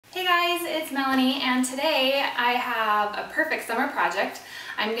guys, it's Melanie, and today I have a perfect summer project.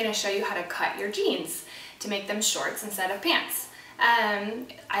 I'm going to show you how to cut your jeans to make them shorts instead of pants.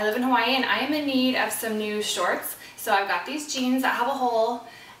 I live in Hawaii and I am in need of some new shorts. So I've got these jeans that have a hole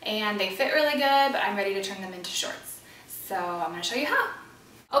and they fit really good, but I'm ready to turn them into shorts. So I'm going to show you how.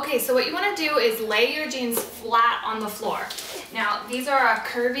 Okay, so what you want to do is lay your jeans flat on the floor. Now these are a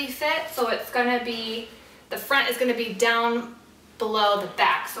curvy fit, so it's going to be, the front is going to be down below the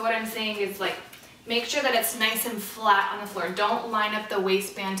back. So what I'm saying is, like, make sure that it's nice and flat on the floor. Don't line up the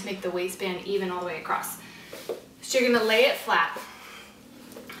waistband to make the waistband even all the way across. So you're going to lay it flat.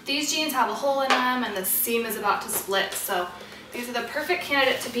 These jeans have a hole in them and the seam is about to split, so these are the perfect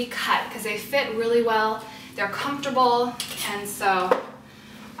candidate to be cut because they fit really well, they're comfortable, and so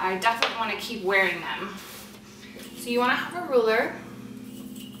I definitely want to keep wearing them. So you want to have a ruler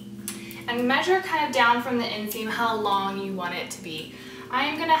and measure kind of down from the inseam how long you want it to be. I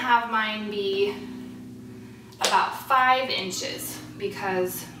am going to have mine be about 5 inches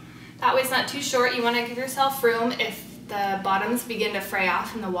because that way it's not too short. You want to give yourself room if the bottoms begin to fray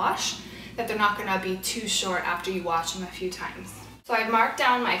off in the wash, that they're not going to be too short after you wash them a few times. So I've marked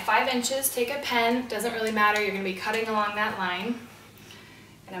down my 5 inches. Take a pen, doesn't really matter, you're going to be cutting along that line.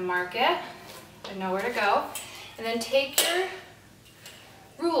 I'm going to mark it, I know where to go, and then take your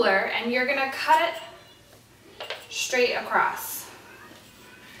ruler and you're going to cut it straight across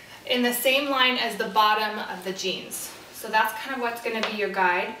in the same line as the bottom of the jeans. So that's kind of what's going to be your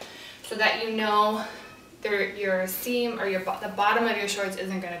guide, so that you know your seam or the bottom of your shorts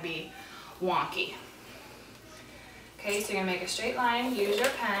isn't going to be wonky. Okay, so you're going to make a straight line, use your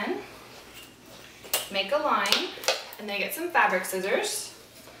pen, make a line, and then get some fabric scissors.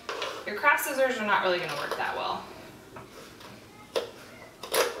 Your craft scissors are not really going to work that well.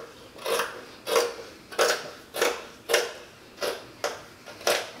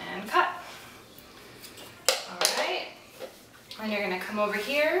 And cut. Alright, and you're going to come over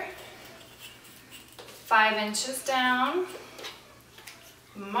here, 5 inches down,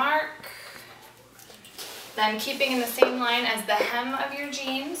 mark, then keeping in the same line as the hem of your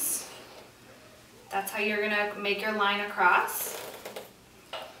jeans. That's how you're going to make your line across.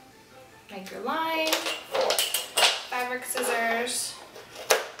 Make your line, fabric scissors,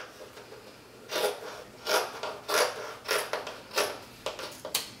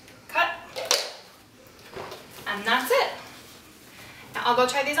 cut, and that's it. Now I'll go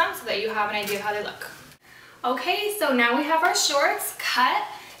try these on so that you have an idea of how they look. Okay, so now we have our shorts cut.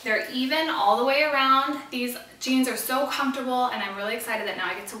 They're even all the way around. These jeans are so comfortable and I'm really excited that now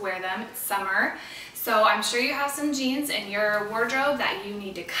I get to wear them. It's summer. So I'm sure you have some jeans in your wardrobe that you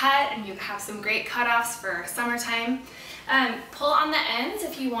need to cut, and you have some great cutoffs for summertime. Pull on the ends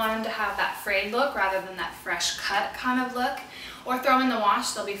if you want them to have that frayed look rather than that fresh cut kind of look, or throw them in the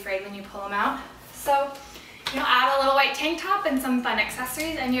wash. They'll be frayed when you pull them out. So, add a little white tank top and some fun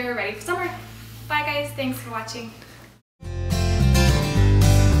accessories and you're ready for summer. Bye guys, thanks for watching.